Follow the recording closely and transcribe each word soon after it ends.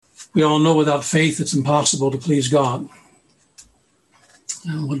We all know without faith it's impossible to please God.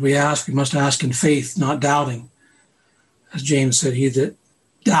 And what we ask, we must ask in faith, not doubting. As James said, he that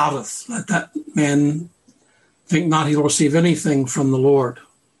doubteth, let that man think not he will receive anything from the Lord.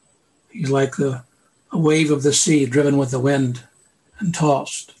 He's like a wave of the sea driven with the wind and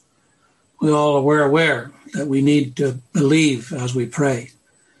tossed. We all are aware that we need to believe as we pray.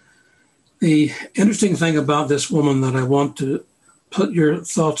 The interesting thing about this woman that I want to put your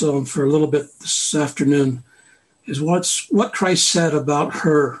thoughts on for a little bit this afternoon is what Christ said about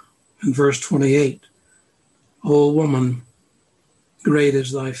her in verse 28. O woman, great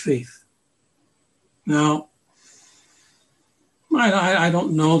is thy faith. Now, I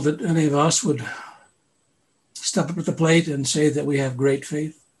don't know that any of us would step up at the plate and say that we have great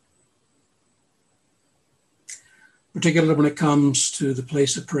faith, particularly when it comes to the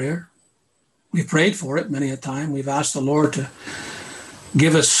place of prayer. We've prayed for it many a time. We've asked the Lord to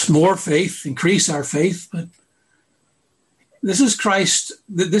give us more faith, increase our faith, but this is Christ,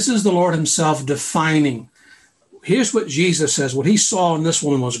 this is the Lord himself defining. Here's what Jesus says. What he saw in this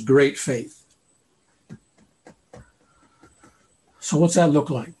woman was great faith. So what's that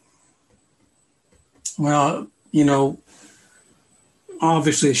look like? Well,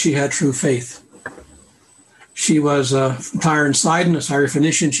 obviously she had true faith. She was from Tyre and Sidon, a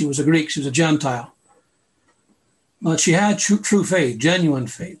Syrophoenician. She was a Greek. She was a Gentile. But she had true faith, genuine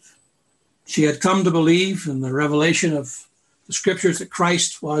faith. She had come to believe in the revelation of the scriptures that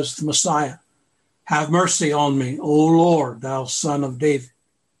Christ was the Messiah. Have mercy on me, O Lord, thou son of David.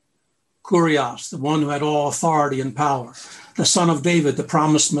 Kurios, the one who had all authority and power. The son of David, the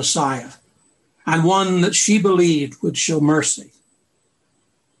promised Messiah. And one that she believed would show mercy.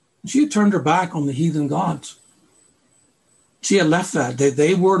 She had turned her back on the heathen gods. She had left that.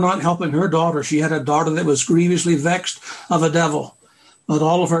 They were not helping her daughter. She had a daughter that was grievously vexed of a devil. But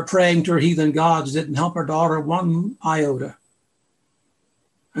all of her praying to her heathen gods didn't help her daughter one iota.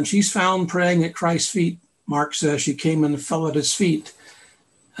 And she's found praying at Christ's feet. Mark says she came and fell at his feet,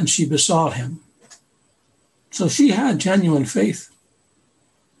 and she besought him. So she had genuine faith.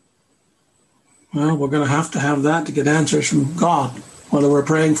 Well, we're going to have that to get answers from God, whether we're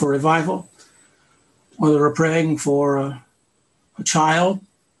praying for revival, whether we're praying for a child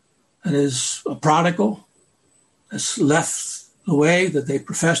that is a prodigal, that's left the way that they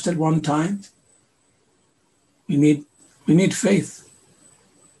professed at one time. We need faith.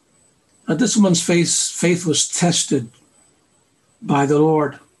 But this woman's faith was tested by the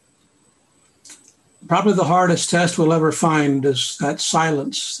Lord. Probably the hardest test we'll ever find is that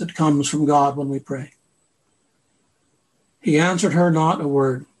silence that comes from God when we pray. He answered her not a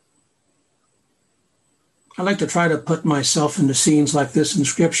word. I like to try to put myself into scenes like this in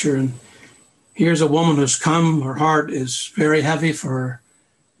Scripture, and here's a woman who's come, her heart is very heavy for her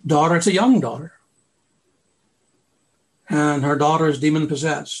daughter. It's a young daughter. And her daughter is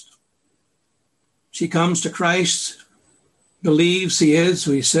demon-possessed. She comes to Christ, believes he is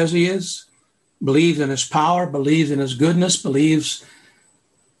who he says he is, believes in his power, believes in his goodness, believes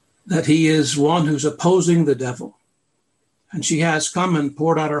that he is one who's opposing the devil. And she has come and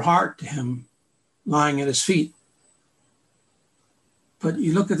poured out her heart to him, lying at his feet. But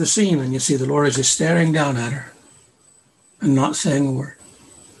you look at the scene and you see the Lord is just staring down at her and not saying a word.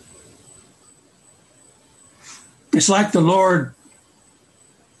 It's like the Lord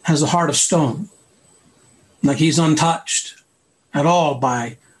has a heart of stone, like he's untouched at all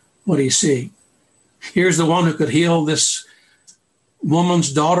by what he's seeing. Here's the one who could heal this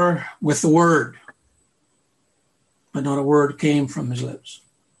woman's daughter with the word, but not a word came from his lips.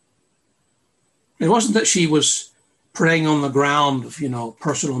 It wasn't that she was praying on the ground of,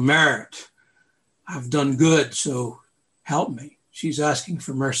 personal merit. I've done good, so help me. She's asking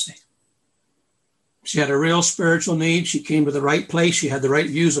for mercy. She had a real spiritual need. She came to the right place. She had the right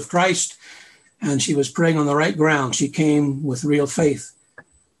views of Christ, and she was praying on the right ground. She came with real faith.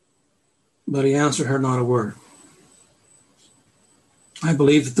 But he answered her not a word. I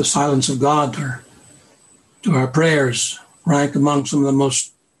believe that the silence of God to our prayers rank among some of the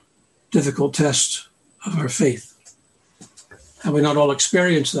most difficult tests of our faith. Have we not all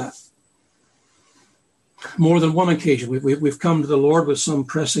experienced that? More than one occasion, we've come to the Lord with some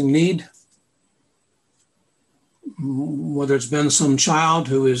pressing need, whether it's been some child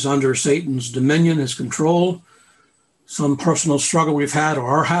who is under Satan's dominion, his control, some personal struggle we've had or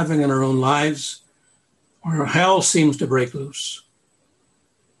are having in our own lives, where hell seems to break loose.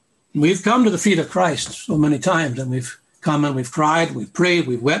 We've come to the feet of Christ so many times, and we've come and we've cried, we've prayed,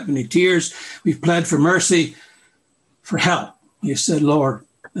 we've wept many tears, we've pled for mercy, for help. You said, Lord,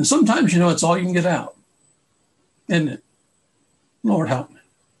 and sometimes, it's all you can get out, isn't it? Lord, help me.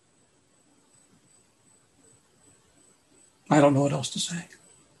 I don't know what else to say.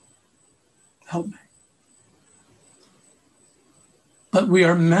 Help me. But we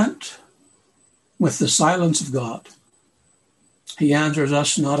are meant with the silence of God. He answers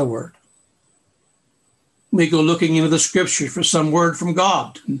us not a word. We go looking into the scripture for some word from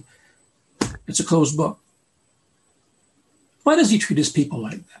God. And it's a closed book. Why does he treat his people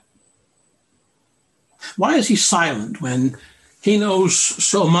like that? Why is he silent when he knows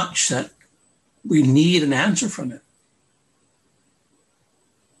so much that we need an answer from him?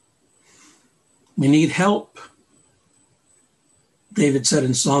 We need help. David said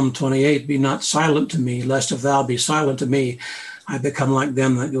in Psalm 28, "Be not silent to me, lest if thou be silent to me, I become like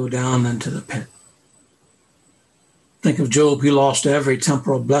them that go down into the pit." Think of Job. He lost every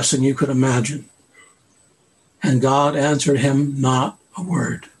temporal blessing you could imagine. And God answered him not a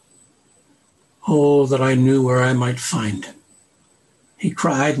word. Oh, that I knew where I might find him. He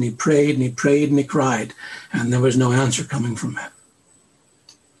cried and he prayed and he prayed and he cried, and there was no answer coming from him.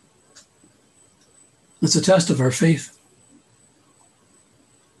 It's a test of our faith.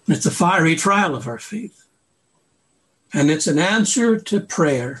 It's a fiery trial of our faith. And it's an answer to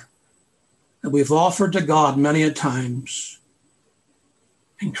prayer that we've offered to God many a times.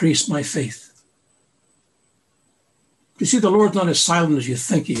 Increase my faith. You see, the Lord's not as silent as you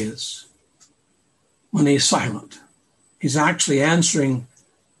think he is. When he's silent, he's actually answering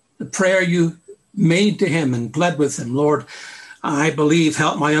the prayer you made to him and pled with him. Lord, I believe,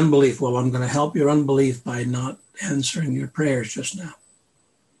 help my unbelief. Well, I'm going to help your unbelief by not answering your prayers just now.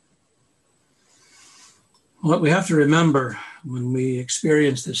 What we have to remember when we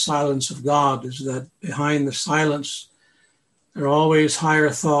experience the silence of God is that behind the silence, there are always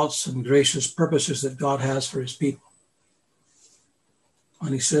higher thoughts and gracious purposes that God has for his people.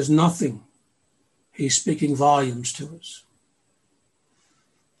 When he says nothing, he's speaking volumes to us.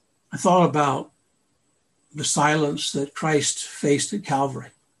 I thought about the silence that Christ faced at Calvary.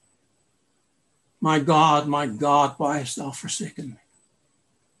 My God, why hast thou forsaken me?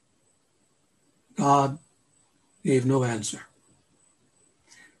 God gave no answer.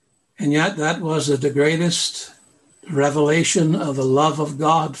 And yet that was the greatest revelation of the love of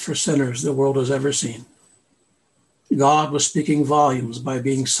God for sinners the world has ever seen. God was speaking volumes by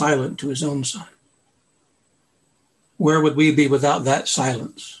being silent to his own son. Where would we be without that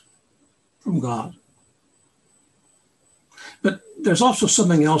silence from God? But there's also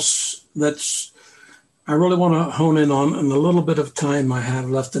something else I really want to hone in on in the little bit of time I have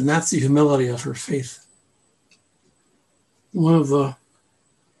left, and that's the humility of her faith. One of the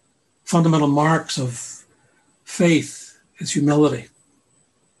fundamental marks of faith is humility.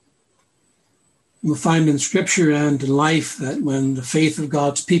 You'll find in Scripture and in life that when the faith of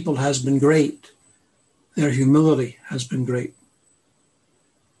God's people has been great, their humility has been great.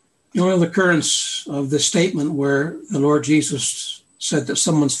 The only occurrence of this statement where the Lord Jesus said that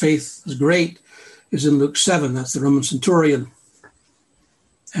someone's faith is great is in Luke 7. That's the Roman centurion,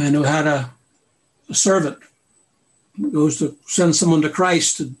 and who had a servant who goes to send someone to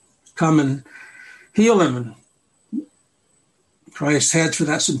Christ to come and heal him. And Christ heads for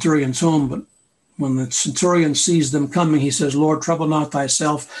that centurion's home, but when the centurion sees them coming, he says, "Lord, trouble not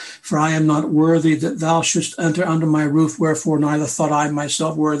thyself, for I am not worthy that thou shouldst enter under my roof. Wherefore neither thought I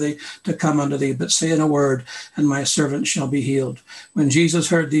myself worthy to come unto thee, but say in a word, and my servant shall be healed." When Jesus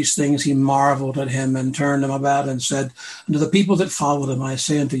heard these things, he marveled at him and turned him about and said unto the people that followed him, "I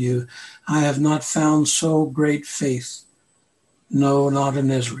say unto you, I have not found so great faith, no, not in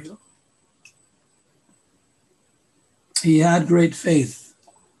Israel." He had great faith.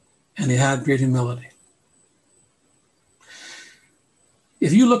 And he had great humility.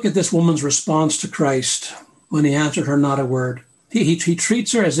 If you look at this woman's response to Christ when he answered her not a word, he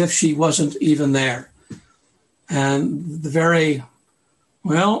treats her as if she wasn't even there. And the very,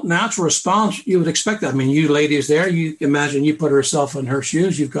 natural response, you would expect that. I mean, you ladies there, you imagine you put herself in her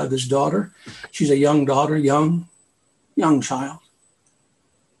shoes. You've got this daughter. She's a young daughter, young child.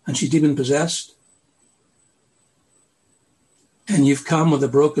 And she's demon-possessed. And you've come with a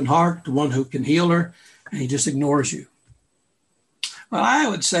broken heart, the one who can heal her, and he just ignores you. Well, I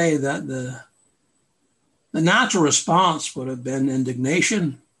would say that the natural response would have been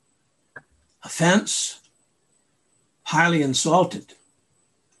indignation, offense, highly insulted.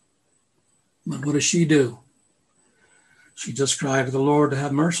 But what does she do? She just cried to the Lord to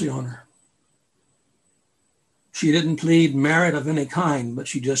have mercy on her. She didn't plead merit of any kind, but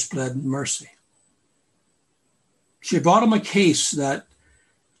she just pled mercy. She brought him a case that,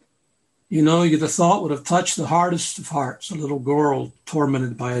 you'd have thought would have touched the hardest of hearts, a little girl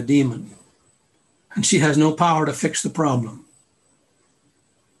tormented by a demon. And she has no power to fix the problem.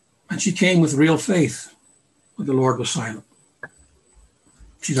 And she came with real faith, but the Lord was silent.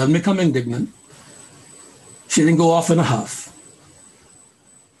 She doesn't become indignant. She didn't go off in a huff.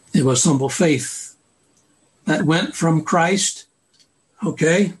 It was humble faith that went from Christ.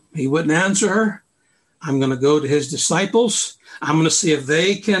 Okay, he wouldn't answer her. I'm going to go to his disciples. I'm going to see if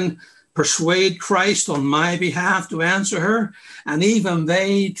they can persuade Christ on my behalf to answer her. And even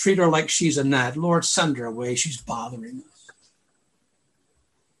they treat her like she's a gnat. Lord, send her away. She's bothering us.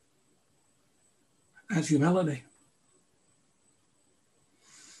 That's humility.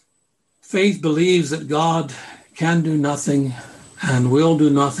 Faith believes that God can do nothing and will do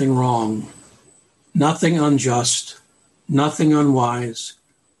nothing wrong, nothing unjust, nothing unwise,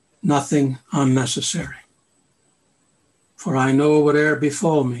 nothing unnecessary. For I know whate'er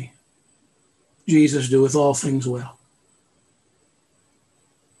befall me, Jesus doeth all things well.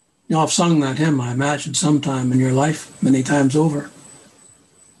 You know, I've sung that hymn, I imagine, sometime in your life, many times over.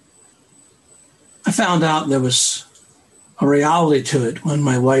 I found out there was a reality to it when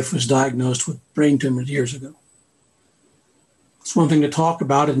my wife was diagnosed with brain tumors years ago. It's one thing to talk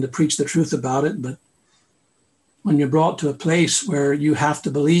about it and to preach the truth about it, but when you're brought to a place where you have to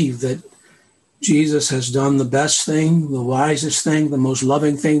believe that Jesus has done the best thing, the wisest thing, the most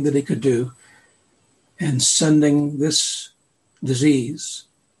loving thing that he could do in sending this disease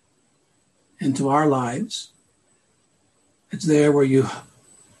into our lives, it's there where you're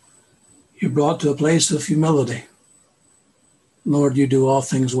brought to a place of humility. Lord, you do all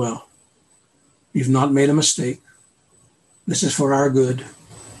things well. You've not made a mistake. This is for our good,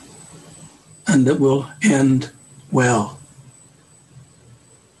 and it will end well.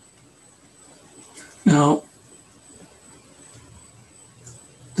 Now,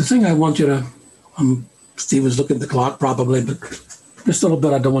 the thing I want you to, Steve was looking at the clock probably, but just a little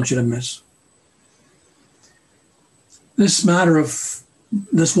bit I don't want you to miss. This matter of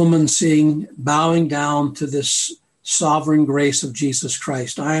this woman bowing down to this sovereign grace of Jesus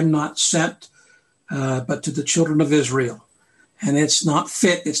Christ. I am not sent, but to the children of Israel. And it's not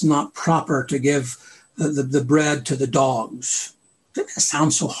fit, it's not proper to give the bread to the dogs. That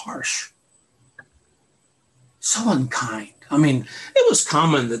sounds so harsh. So unkind. I mean, it was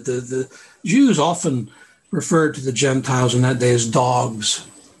common that the Jews often referred to the Gentiles in that day as dogs.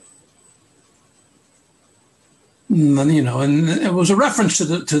 And, you know, and it was a reference to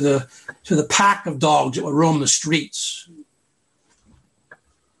the pack of dogs that would roam the streets.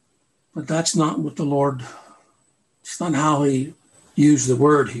 But that's not what the Lord, it's not how he used the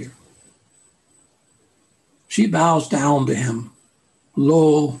word here. She bows down to him.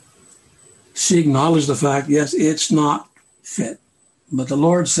 Lo, she acknowledged the fact, yes, it's not fit. But the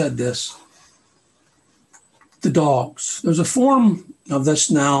Lord said this, the dogs. There's a form of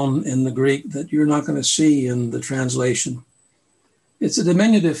this noun in the Greek that you're not going to see in the translation. It's a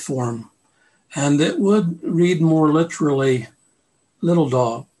diminutive form, and it would read more literally, little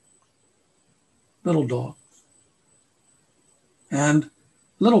dog, and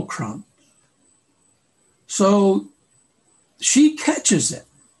little crumb. So she catches it.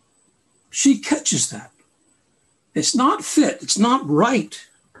 She catches that. It's not fit, it's not right,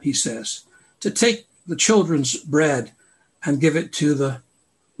 he says, to take the children's bread and give it to the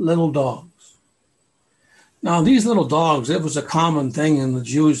little dogs. Now, these little dogs, it was a common thing in the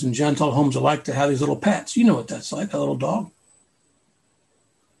Jews and Gentile homes alike to have these little pets. You know what that's like, a little dog.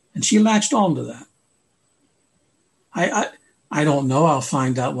 And she latched on to that. I don't know, I'll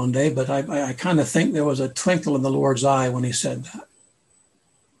find out one day, but I kind of think there was a twinkle in the Lord's eye when he said that.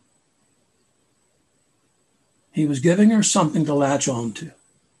 He was giving her something to latch on to.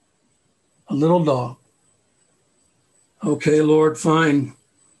 A little dog. Okay, Lord, fine.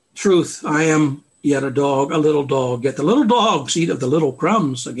 Truth, I am yet a dog, a little dog. Yet the little dogs eat of the little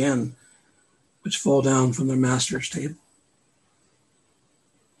crumbs again, which fall down from their master's table.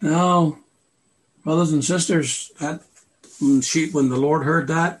 Now, brothers and sisters, when the Lord heard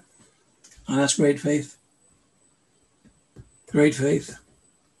that, that's great faith. Great faith.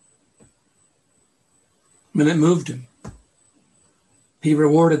 And it moved him. He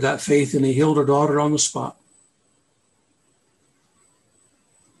rewarded that faith and he healed her daughter on the spot.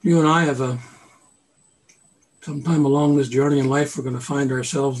 You and I have sometime along this journey in life, we're going to find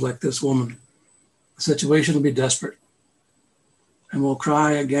ourselves like this woman. The situation will be desperate. And we'll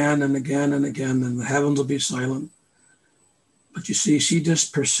cry again and again and again, and the heavens will be silent. But you see, she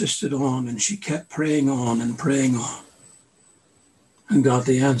just persisted on, and she kept praying on and praying on, and got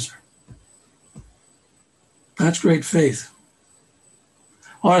the answer. That's great faith.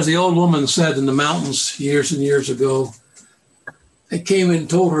 Or as the old woman said in the mountains years and years ago, they came and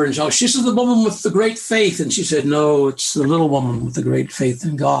told her, and she's the woman with the great faith. And she said, no, it's the little woman with the great faith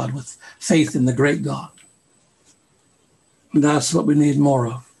in God, with faith in the great God. And that's what we need more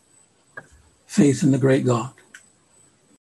of. Faith in the great God.